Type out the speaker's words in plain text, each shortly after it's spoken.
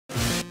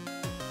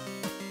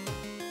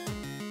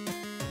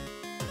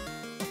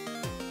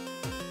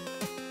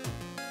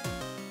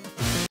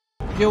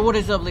Yo, what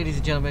is up, ladies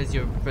and gentlemen? It's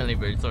your friendly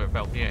bird,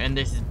 SoarinFalcon here, and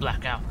this is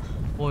Blackout.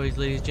 Boys,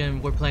 ladies and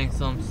gentlemen, we're playing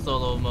some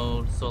solo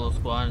mode, solo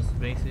squad,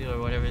 basically, or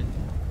whatever you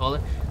call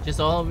it. Just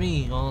all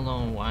me, all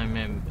alone. I'm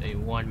in a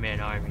one-man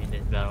army in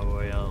this battle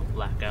royale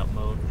blackout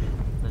mode.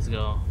 Let's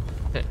go.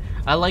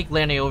 I like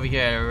landing over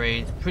here at a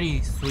raid. It's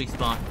pretty sweet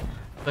spot,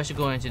 especially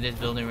going into this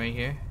building right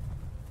here,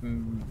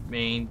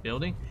 main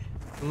building.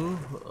 Ooh,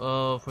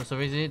 for some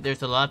reason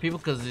there's a lot of people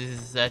because this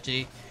is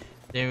actually,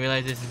 didn't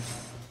realize this is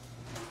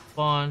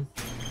spawn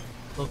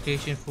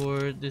location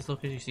for this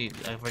location. You see,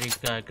 I've already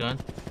got a gun.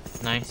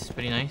 Nice,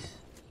 pretty nice.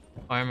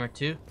 Armor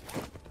too,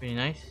 pretty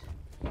nice.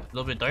 A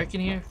little bit dark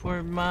in here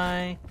for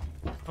my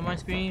on my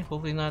screen.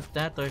 Hopefully not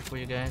that dark for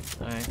you guys.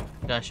 Alright,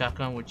 got a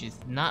shotgun, which is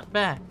not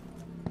bad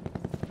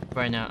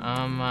right now.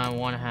 I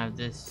want to have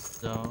this,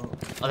 so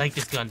I like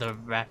this gun, the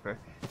wrapper,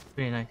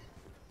 pretty nice.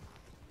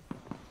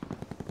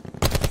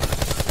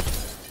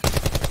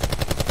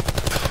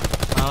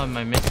 How am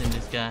I missing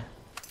this guy?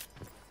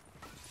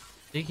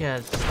 I think he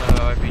has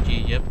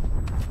RPG, yep.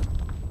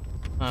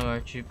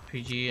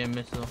 RPG and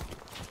missile.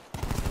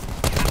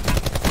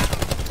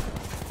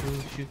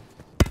 Ooh, shoot.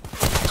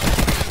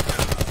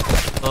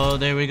 Oh,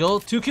 there we go.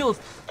 2 kills.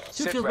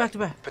 2 kills back to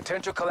back.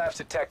 Potential collapse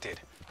detected.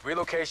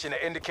 Relocation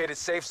to indicated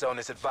safe zone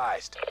is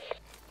advised.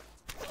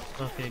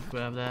 Okay,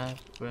 grab that.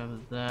 Grab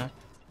that.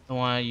 Don't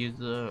want to use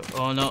the.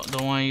 Oh no,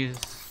 don't want to use.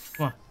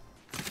 Come on.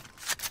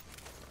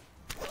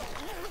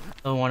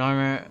 Oh, 1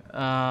 armor.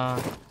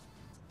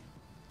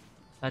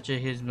 Actually,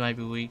 his might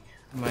be weak.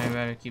 Might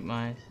rather keep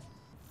mine.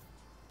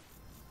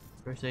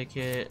 First aid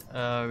kit.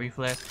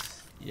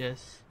 Reflex.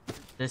 Yes.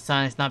 This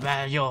silence not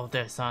bad. Yo,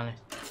 there's silence.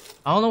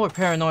 I don't know what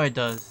paranoia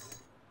does.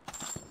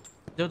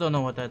 Still don't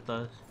know what that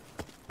does.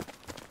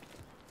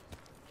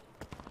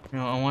 You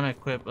know, I want to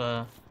equip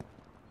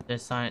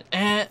this silence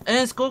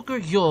and Skulker.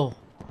 Yo,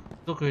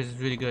 Skulker is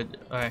really good.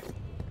 All right.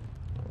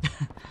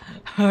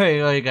 all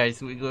right,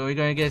 guys. We're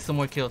gonna get some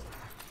more kills.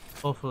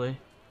 Hopefully.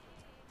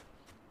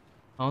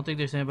 I don't think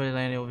there's anybody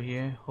landing over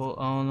here. I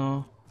don't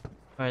know.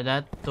 Alright,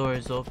 that door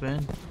is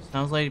open.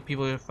 Sounds like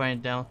people are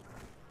fighting down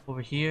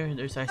over here.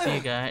 I see a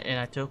guy, and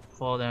I took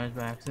fall damage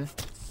by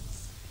accident.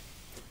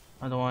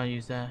 I don't want to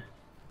use that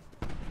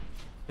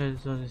because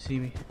it doesn't see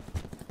me.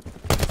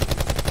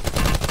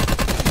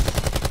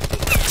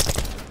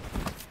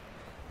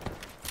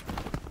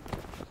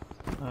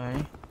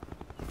 Alright.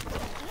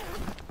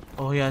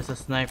 Oh, he has a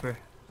sniper.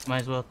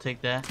 Might as well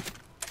take that.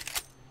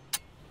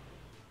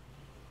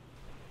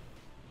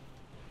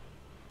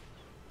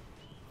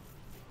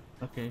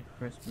 Okay,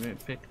 first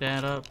pick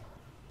that up.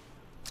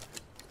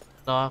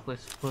 Stock,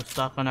 let's put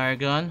stock on our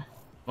gun.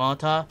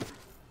 Molotov.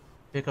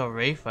 Pick up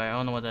ray fire. I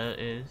don't know what that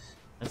is.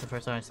 That's the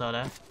first time I saw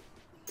that.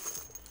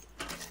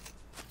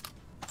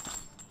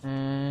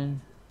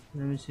 And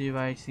let me see if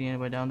I see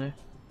anybody down there.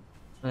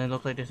 Doesn't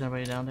look like there's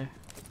anybody down there.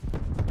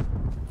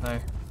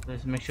 Alright,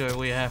 let's make sure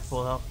we have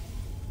full health.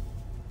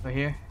 Right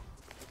here.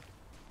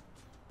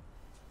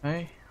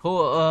 Alright.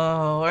 Cool,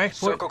 alright.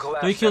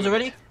 3 kills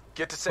already?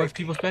 Get to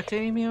safety. 4 people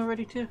spectating me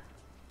already too?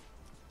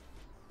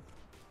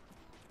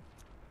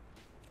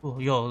 Oh,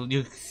 yo,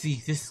 you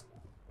see this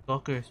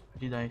stalker is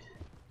pretty nice.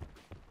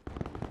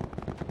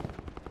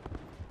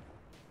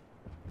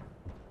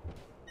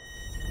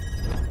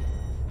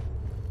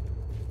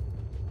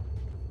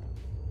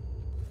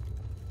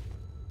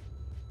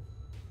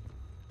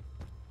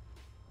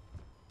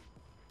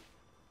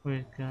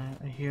 Where's the guy?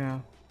 I hear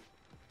him.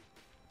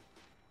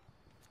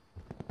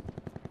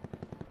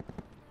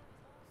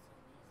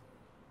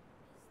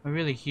 I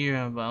really hear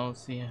him, but I don't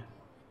see him.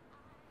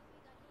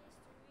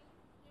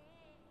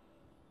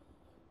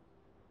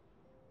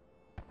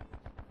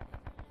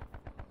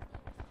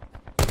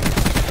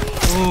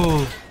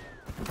 Ooh,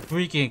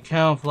 freaking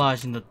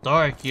camouflage in the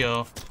dark,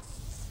 yo.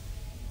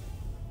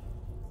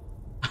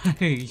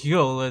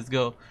 Yo, let's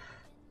go.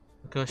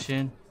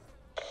 Cushion.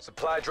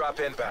 Supply drop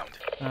inbound.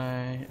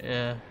 Alright,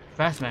 yeah.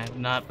 Fast mag,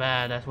 not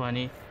bad. That's what I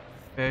need.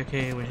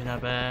 Barricade, which is not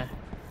bad.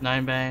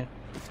 9 bang,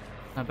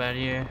 not bad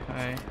here.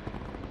 Alright.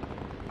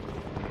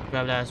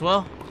 Grab that as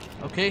well.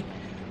 Okay.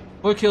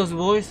 4 kills,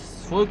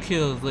 boys. 4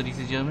 kills, ladies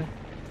and gentlemen.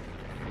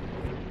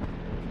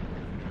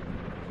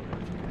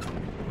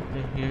 I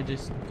hear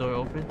this door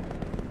open.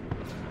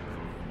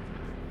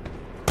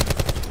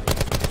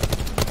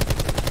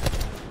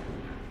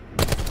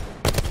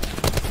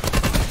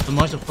 The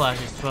muzzle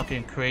flash is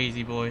fucking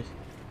crazy, boys.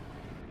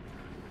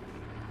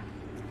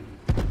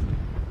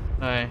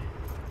 Alright.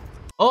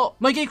 Oh,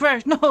 my game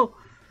crashed! No!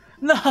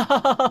 No!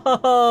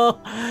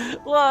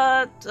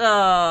 What?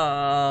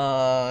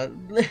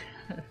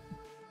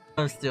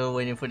 I'm still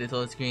waiting for this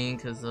whole screen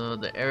because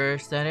the error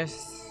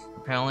status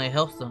apparently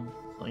helps them.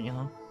 So, you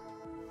know,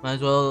 might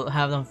as well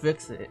have them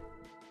fix it.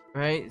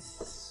 Right?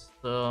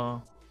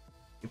 So,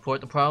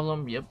 report the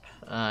problem. Yep.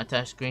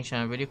 Attach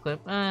screenshot video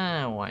clip.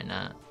 Why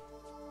not?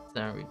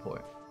 Send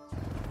report.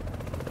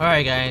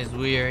 Alright, guys,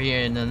 we are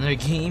here in another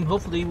game.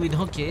 Hopefully, we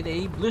don't get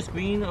a blue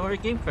screen or a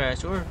game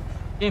crash or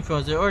game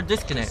frozen or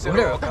disconnect.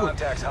 Consider all Whatever.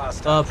 contacts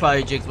hostile.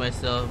 Probably jinx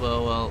myself.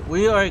 Well,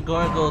 we are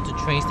going to go to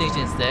train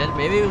station instead.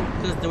 Maybe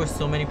because there were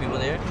so many people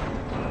there.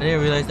 I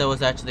didn't realize that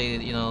was actually,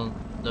 you know,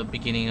 the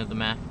beginning of the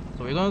map.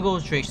 So we're gonna go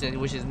to train station,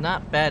 which is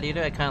not bad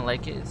either. I kind of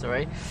like it. It's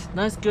alright.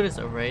 Not as good as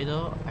Array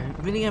though. I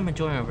really am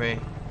enjoying Array.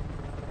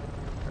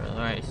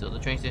 Alright, so the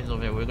train station is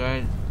over here. We're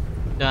going to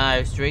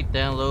dive straight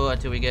down low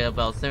until we get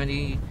about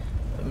 70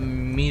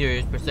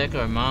 meters per second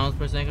or miles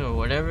per second or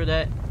whatever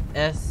that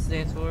S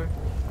stands for.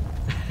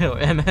 Or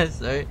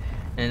MS, right?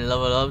 And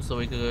level up so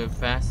we could go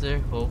faster,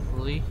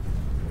 hopefully.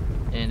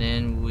 And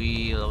then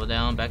we level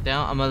down, back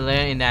down. I'm gonna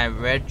land in that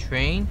red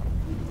train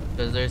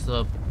because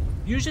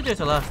usually there's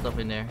a lot of stuff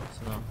in there.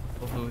 So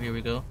hopefully here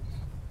we go.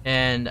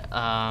 And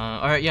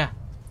alright, yeah.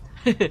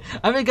 I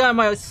haven't got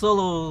my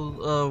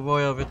solo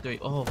royal victory.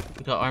 Oh,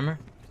 we got armor.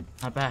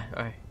 Not bad.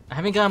 Alright. I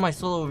haven't got my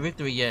solo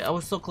victory yet. I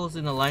was so close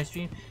in the live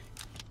stream.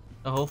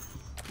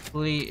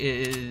 Hopefully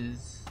it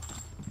is.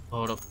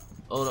 Hold up.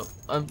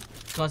 I'm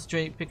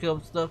concentrating, picking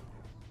up stuff.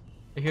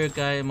 I hear a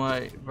guy in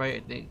my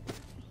right, I think.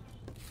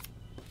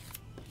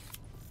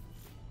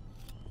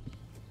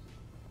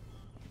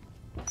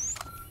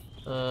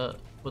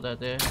 Put that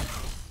there.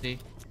 See,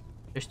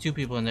 there's two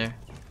people in there.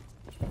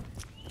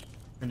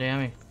 Are they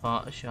having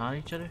shot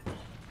each other?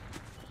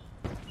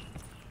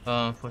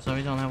 For some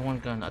reason I don't have one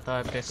gun. I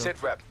thought I picked up.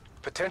 Sit rep.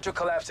 Potential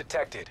collapse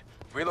detected.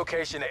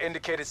 Relocation to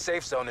indicated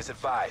safe zone is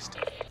advised.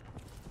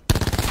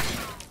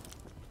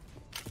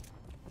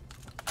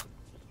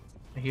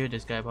 I hear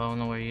this guy, but I don't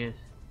know where he is.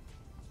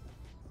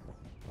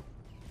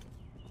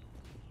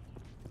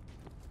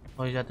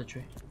 Oh, he's at the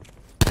tree.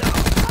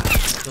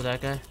 Kill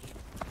that guy.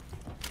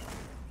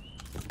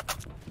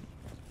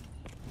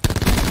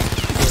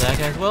 Kill that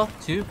guy as well.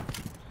 Two.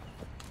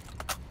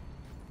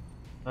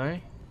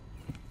 Alright.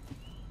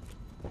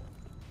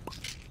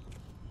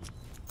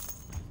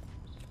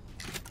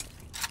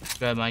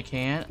 Grab my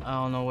can. I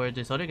don't know where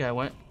this other guy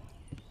went.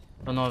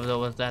 Don't know if that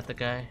was the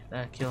guy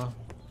that killed him.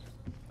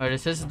 Alright, the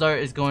sensor dart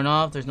is going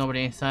off. There's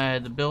nobody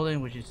inside the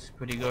building, which is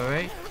pretty good,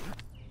 right?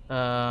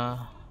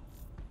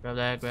 Grab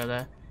that.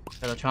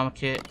 Got a trauma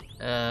kit.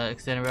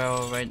 Extended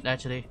barrel right,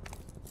 actually.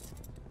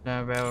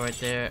 Extended barrel right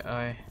there.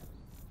 Alright.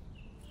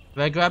 If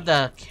I grab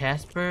the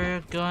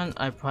Casper gun,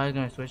 I'm probably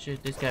gonna switch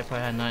it. This guy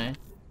probably had nothing.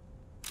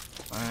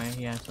 Alright,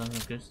 he had some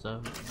good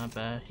stuff. Not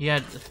bad. He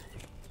had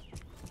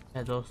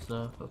those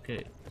stuff.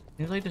 Okay.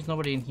 Seems like there's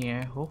nobody in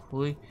here.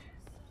 Hopefully,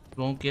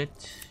 won't get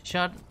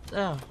shot.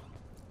 Oh.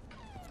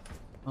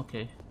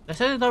 Okay. I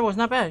said that was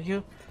not bad.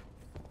 You.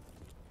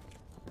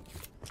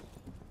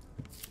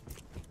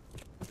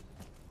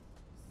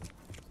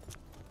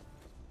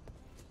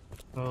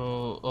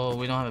 Oh,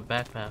 we don't have a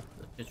backpack.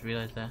 I just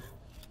realized that.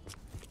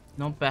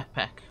 No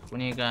backpack. We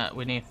need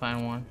to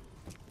find one.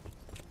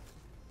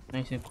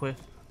 Nice and quick.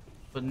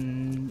 But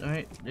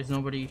alright, there's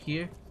nobody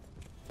here.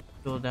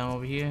 Go down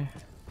over here.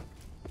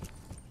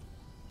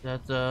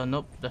 That's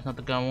nope, that's not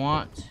the gun I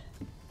want.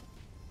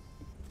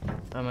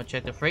 I'm gonna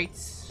check the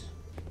freights.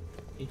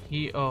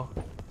 Here, oh,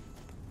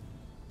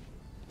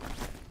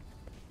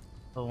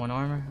 one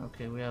armor.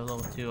 Okay, we have level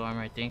 2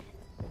 armor, I think.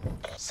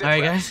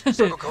 Alright, guys.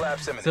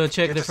 So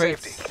check the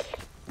freights.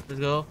 Let's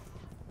go.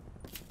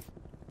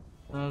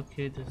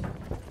 Okay, this.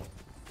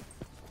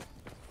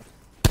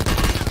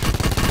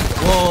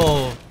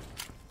 Whoa!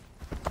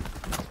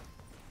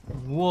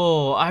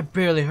 Whoa! I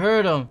barely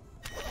heard him.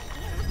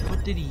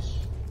 What did he?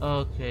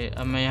 Okay,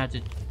 I may have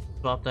to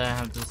drop that. I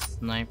have the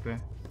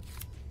sniper.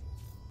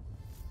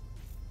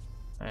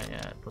 Alright,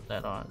 yeah, put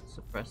that on.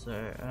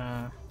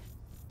 Suppressor.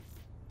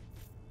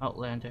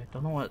 Outlander.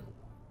 Don't know what.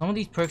 Some of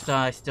these perks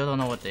I still don't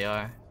know what they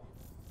are.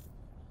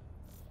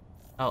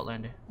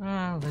 Outlander.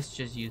 Let's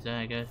just use that,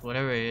 I guess.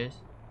 Whatever it is.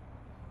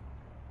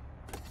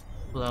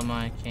 Pull out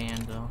my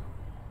can though.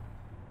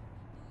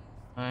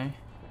 Alright.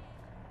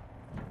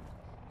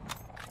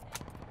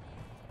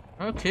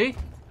 Okay.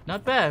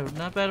 Not bad.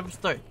 Not bad of a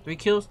start. 3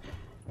 kills.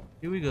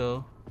 Here we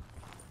go.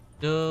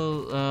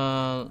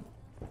 Still,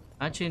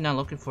 actually not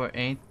looking for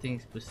anything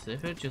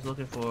specific. Just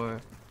looking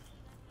for,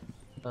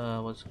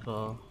 what's it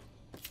called?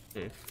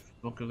 Okay,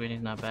 smoker grenade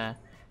is not bad.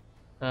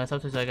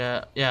 Sometimes I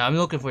got, yeah, I'm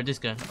looking for this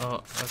gun.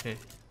 Oh, okay.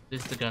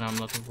 This is the gun I'm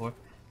looking for.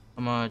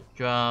 I'm gonna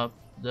drop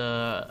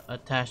the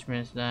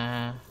attachments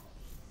that.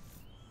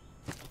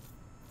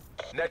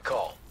 Net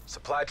call.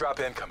 Supply drop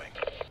incoming.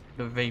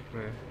 The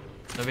vapor.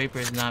 The vapor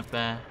is not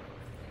bad.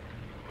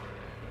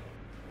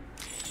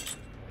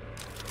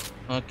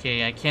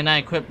 Okay, I cannot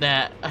equip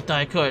that. I thought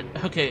I could.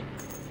 Okay.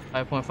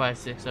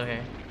 5.56,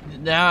 okay.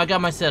 Now I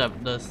got my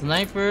setup. The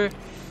sniper,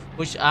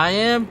 which I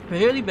am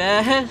fairly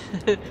bad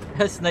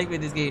at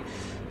sniping this game.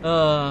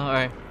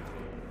 Alright.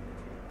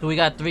 So we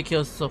got 3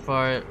 kills so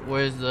far.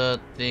 Where's the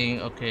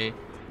thing? Okay.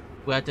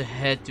 We have to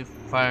head to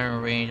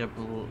firing range.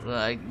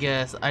 I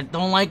guess. I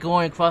don't like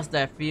going across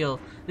that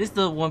field. This is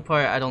the one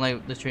part I don't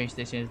like the train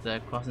station, is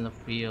that crossing the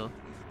field.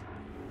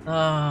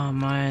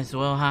 Might as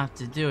well have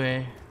to do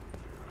it.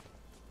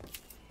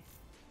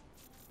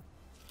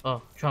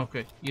 Oh, trauma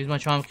kit. Use my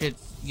trauma kit,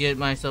 get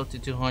myself to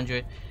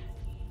 200.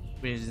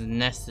 which is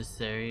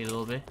necessary a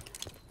little bit.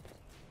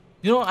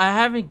 You know, I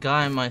haven't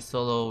gotten my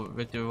solo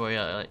Victory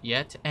Royale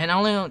yet, and I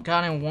only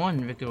gotten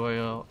one Victory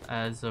Royale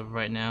as of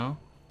right now,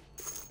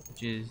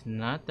 which is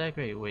not that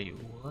great. Wait,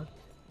 what?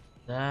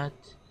 That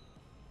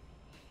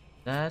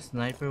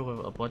sniper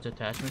with a bunch of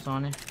attachments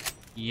on it?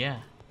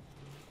 Yeah.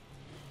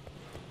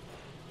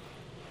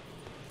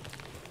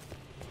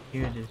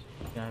 Here it is,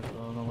 guy, but I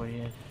don't know where he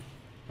is.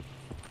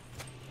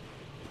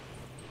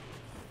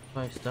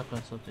 Probably stuck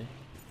on something.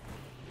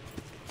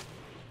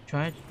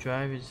 Trying to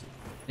drive his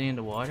thing in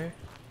the water?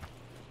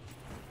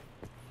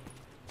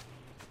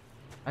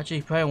 Actually,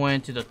 he probably went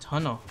into the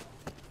tunnel.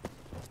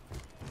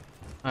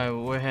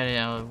 Alright, we're heading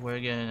out. We're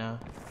getting out.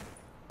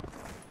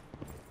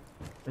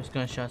 There's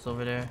gunshots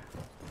over there.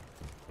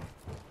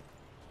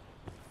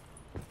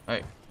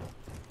 Alright.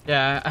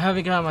 Yeah, I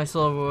haven't got my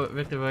solo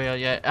Victory Royale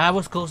yet. I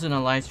was close in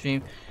a live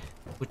stream,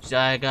 which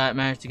I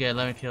managed to get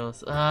 11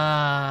 kills.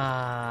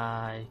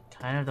 I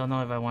kind of don't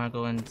know if I want to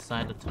go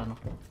inside the tunnel.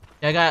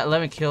 Yeah, I got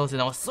 11 kills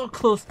and I was so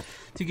close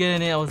to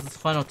getting it. I was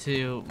final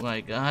 2.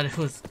 My god, it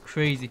was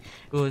crazy.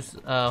 It was,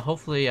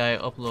 hopefully I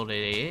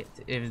uploaded it.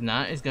 If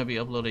not, it's gonna be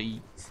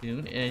uploaded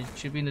soon. And it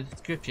should be in the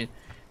description.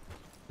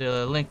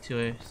 The link to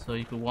it so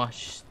you can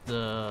watch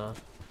the,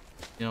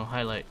 you know,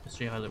 the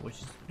stream highlight, which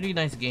is pretty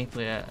nice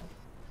gameplay in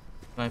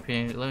my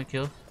opinion. 11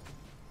 kills.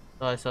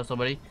 Thought I saw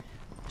somebody.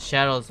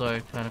 Shadows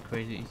are kind of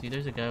crazy. You see,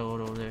 there's a guy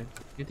over there. Do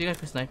you think I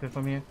could snipe it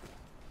from here?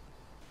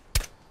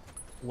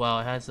 Wow,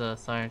 it has a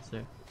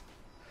silencer.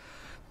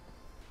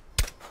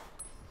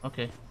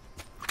 Okay.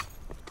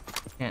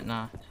 Can't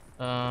not.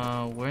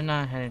 We're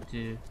not heading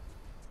to.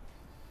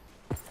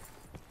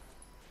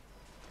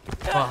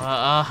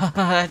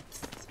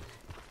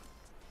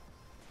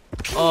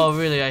 Oh,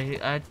 really?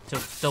 I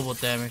took double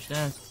damage.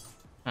 That's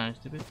kind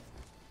of stupid.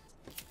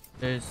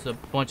 There's a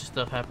bunch of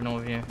stuff happening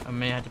over here. I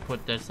may have to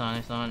put dead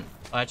silence on.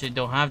 I actually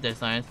don't have dead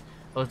silence.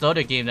 It was the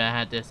other game that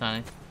had dead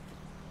silence.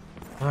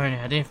 Darn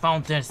it, I didn't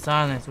find dead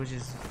silence, which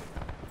is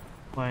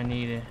what I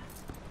needed.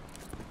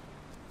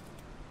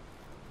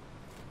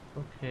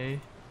 Okay.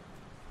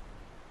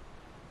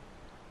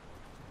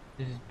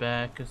 This is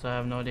bad because I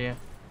have no idea.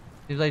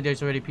 Seems like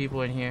there's already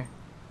people in here.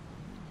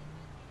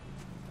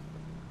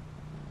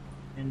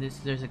 And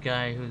there's a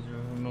guy who's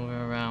moving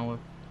around with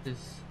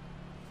this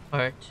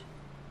part.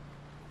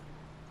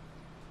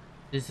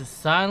 This is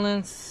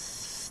silence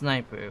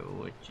sniper,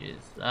 which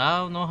is, I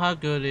don't know how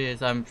good it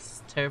is. I'm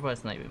terrible at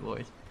sniping,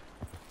 boys.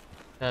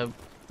 Gotta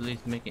at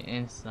least make it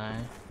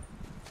inside.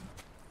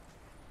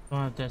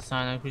 Don't have that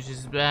silence, which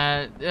is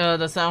bad.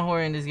 The sound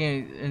horror in this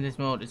game, in this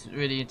mode, is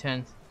really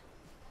intense.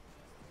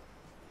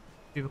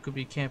 People could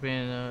be camping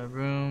in a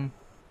room,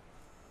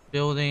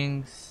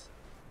 buildings.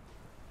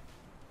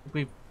 Could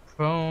be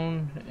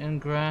prone in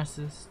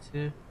grasses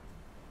too.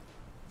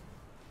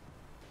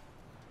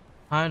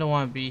 I don't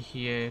want to be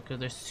here because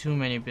there's too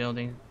many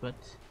buildings, but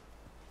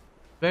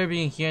better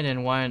being here than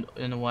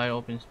in a wide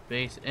open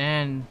space.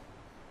 And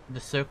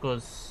the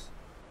circles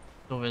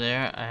over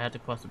there, I had to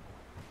cross the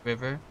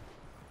river.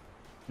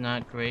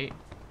 Not great.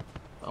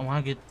 I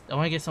want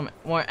to get some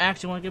more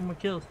action. I want to get more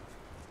kills.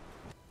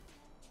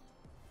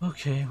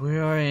 Okay, we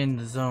are in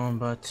the zone,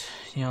 but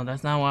you know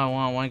that's not what I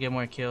want. I want to get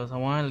more kills. I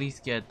want to at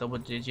least get double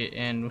digit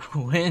and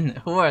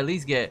win, or at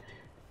least get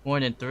more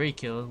than 3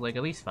 kills. Like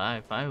at least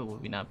 5. 5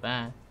 would be not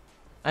bad.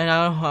 And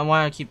I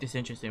want to keep this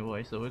interesting,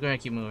 boys. So we're gonna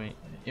keep moving.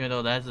 Even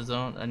though that's the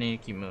zone, I need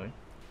to keep moving.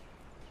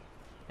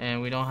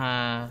 And we don't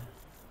have.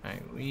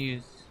 Alright, let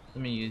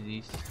me use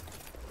these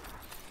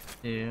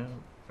two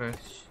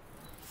first,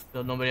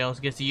 so nobody else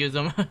gets to use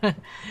them.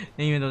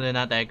 Even though they're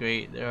not that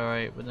great, they're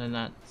alright, but they're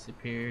not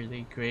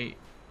superiorly great.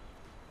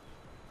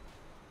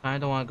 I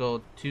don't want to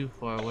go too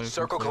far away.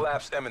 Circle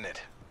collapse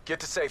imminent. Get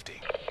to safety.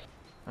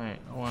 Alright,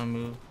 I want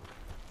to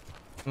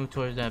move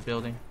towards that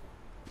building.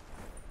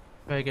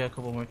 Try to get a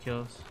couple more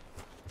kills.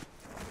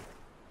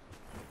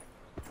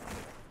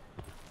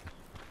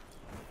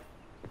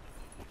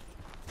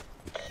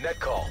 Net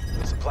call.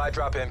 Supply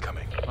drop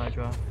incoming. Supply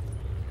drop.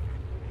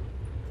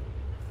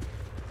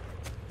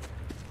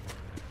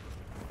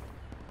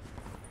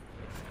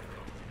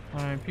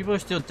 Alright, people are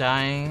still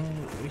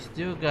dying. We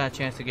still got a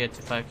chance to get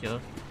to 5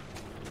 kills.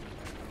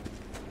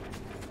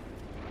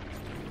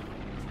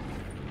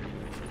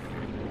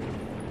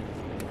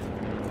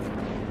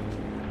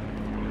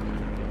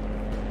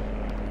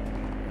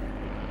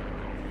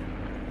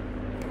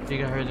 I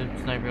think I heard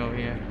the sniper over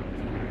here.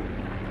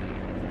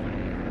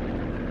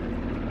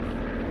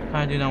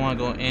 I do not want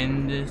to go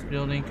in this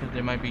building because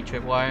there might be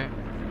tripwire.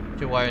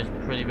 Tripwire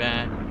is pretty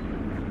bad.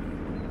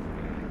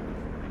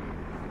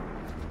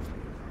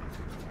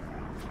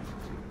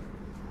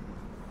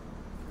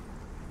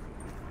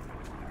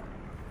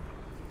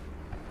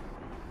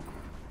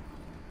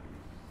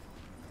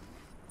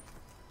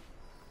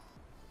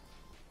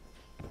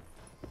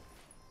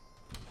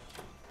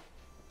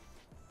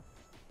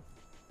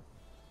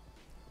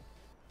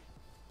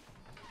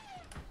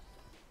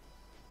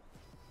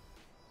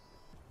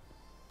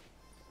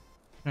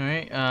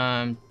 Alright,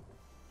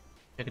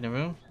 checking the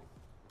room.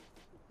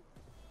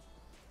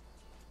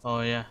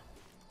 Oh yeah.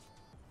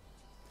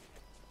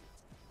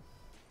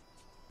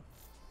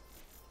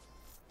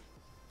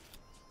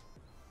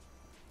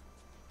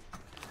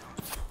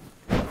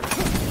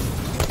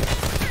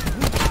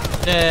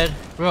 Dead,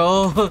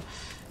 bro.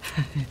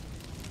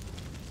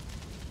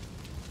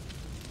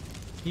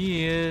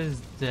 He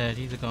is dead.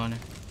 He's a goner.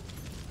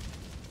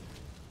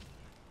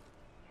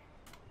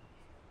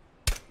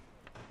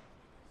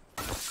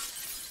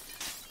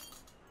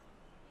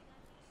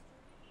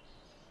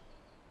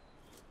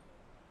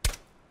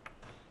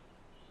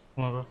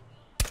 Come on, bro.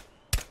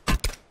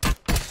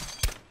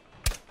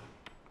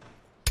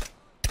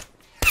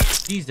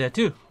 He's dead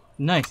too.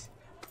 Nice.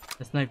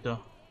 The snipe though.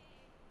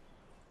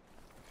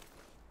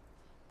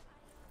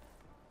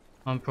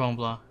 I'm prone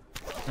block.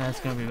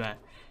 That's gonna be bad.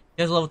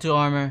 He has level 2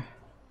 armor.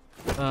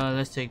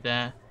 Let's take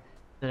that.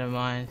 Never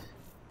mind.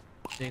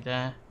 Take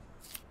that.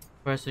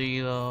 First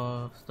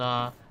elo.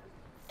 Stop.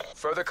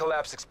 Further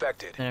collapse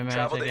expected. Never mind.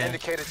 Travel to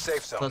indicated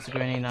safe zone. Plus a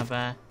grenade, not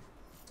bad.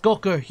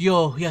 Skulker,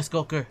 yo, yes,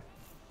 Skulker.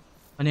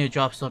 I need to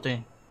drop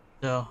something.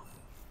 So,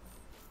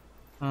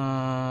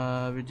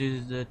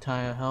 reduce the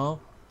time of health.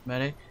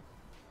 Medic.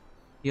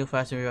 Heal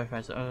faster, revive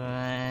faster.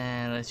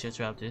 Let's just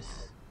drop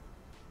this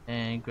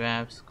and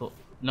grab Skulker.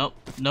 Nope,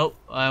 nope.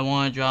 I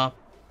want to drop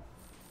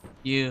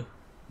you.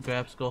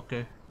 Grab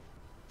Skulker.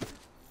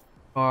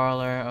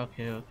 Parlor.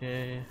 Okay,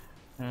 okay.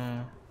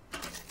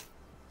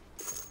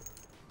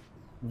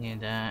 Need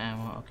that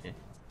ammo. Okay.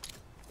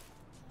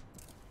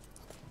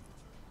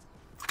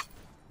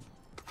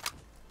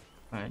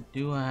 Alright,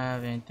 do I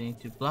have anything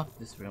to block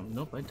this room?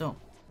 Nope, I don't.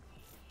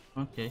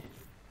 Okay.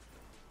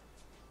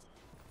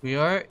 We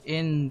are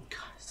in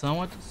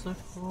somewhat the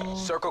circle.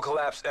 Circle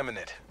collapse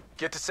imminent.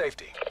 Get to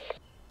safety.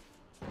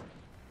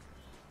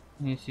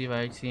 Let me see if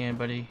I see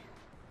anybody.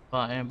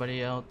 Spot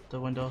anybody out the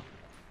window.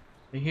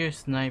 I hear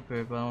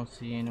sniper, but I don't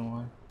see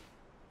anyone.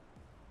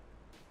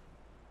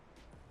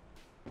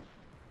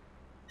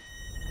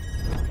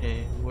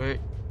 Okay, we're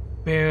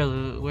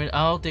barely.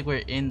 I don't think we're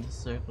in the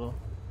circle.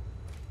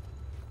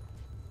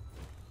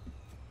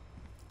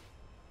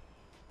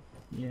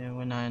 Yeah,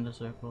 we're not in the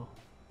circle.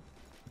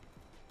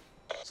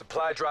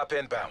 Supply drop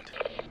inbound.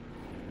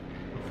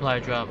 Supply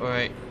drop,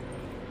 alright.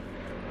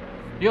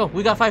 Yo,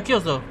 we got 5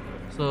 kills though.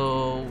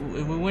 So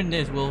if we win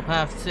this, we'll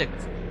have 6.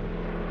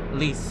 At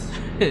least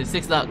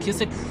 6 out. Kill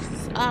 6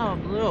 out,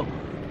 bro.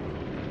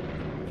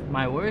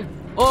 My word.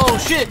 Oh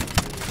shit!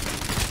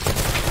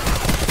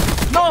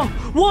 No!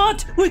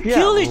 What? We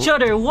killed each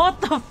other! What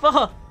the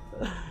fuck?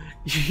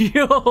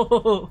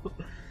 Yo!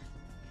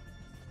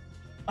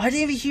 I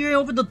didn't even hear him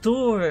open the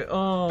door.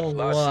 Oh,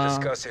 Lots wow. to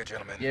discuss here,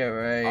 gentlemen. Yeah,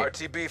 right.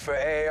 RTB for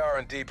AAR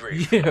and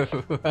debrief. Yeah,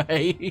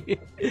 right.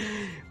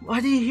 I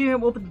didn't hear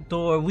him open the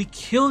door. We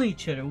killed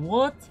each other.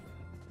 What?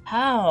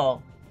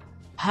 How?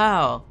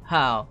 How?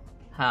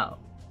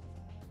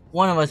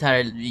 One of us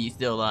had to be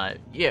still alive.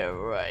 Yeah,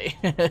 right.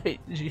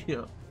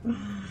 Yeah.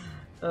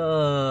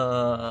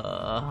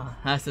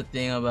 That's the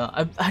thing about.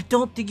 I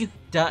don't think you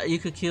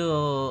could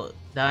kill.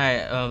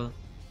 I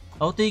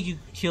don't think you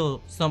could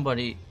kill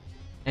somebody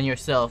and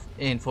yourself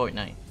in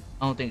Fortnite.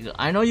 I don't think so.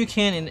 I know you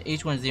can in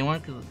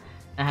H1Z1 because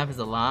that happens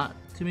a lot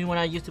to me when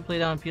I used to play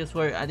that on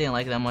PS4. I didn't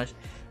like it that much.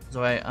 It's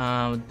alright.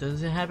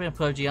 Does it happen in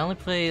PUBG? I only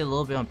play a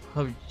little bit on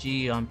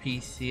PUBG on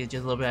PC,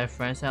 just a little bit at a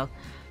friend's house.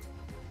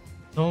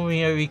 Don't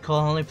really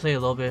recall. I only played a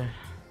little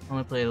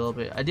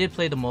bit. I did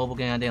play the mobile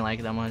game. I didn't like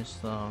it that much.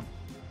 So,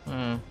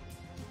 I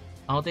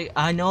don't think.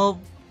 I know.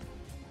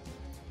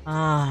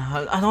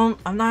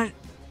 I'm not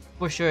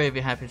for sure if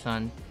it happens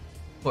on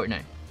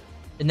Fortnite.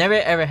 It never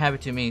ever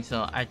happened to me,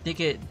 so I think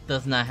it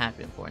does not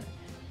happen in Fortnite.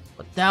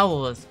 But that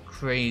was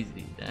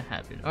crazy that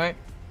happened. Alright.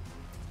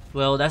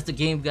 Well, that's the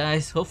game,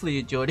 guys. Hopefully you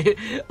enjoyed it.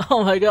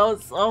 Oh my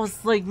god, I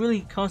was like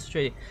really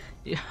concentrating.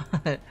 Yeah.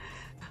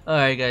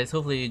 Alright guys,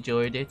 hopefully you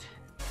enjoyed it.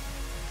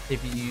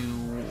 If you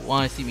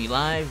want to see me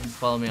live,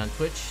 follow me on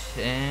Twitch,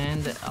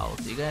 and I'll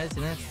see you guys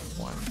in the next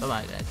one. Bye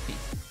bye guys,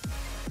 peace.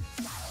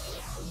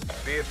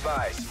 Be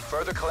advised,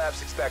 further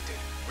collapse expected.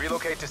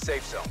 Relocate to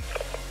safe zone.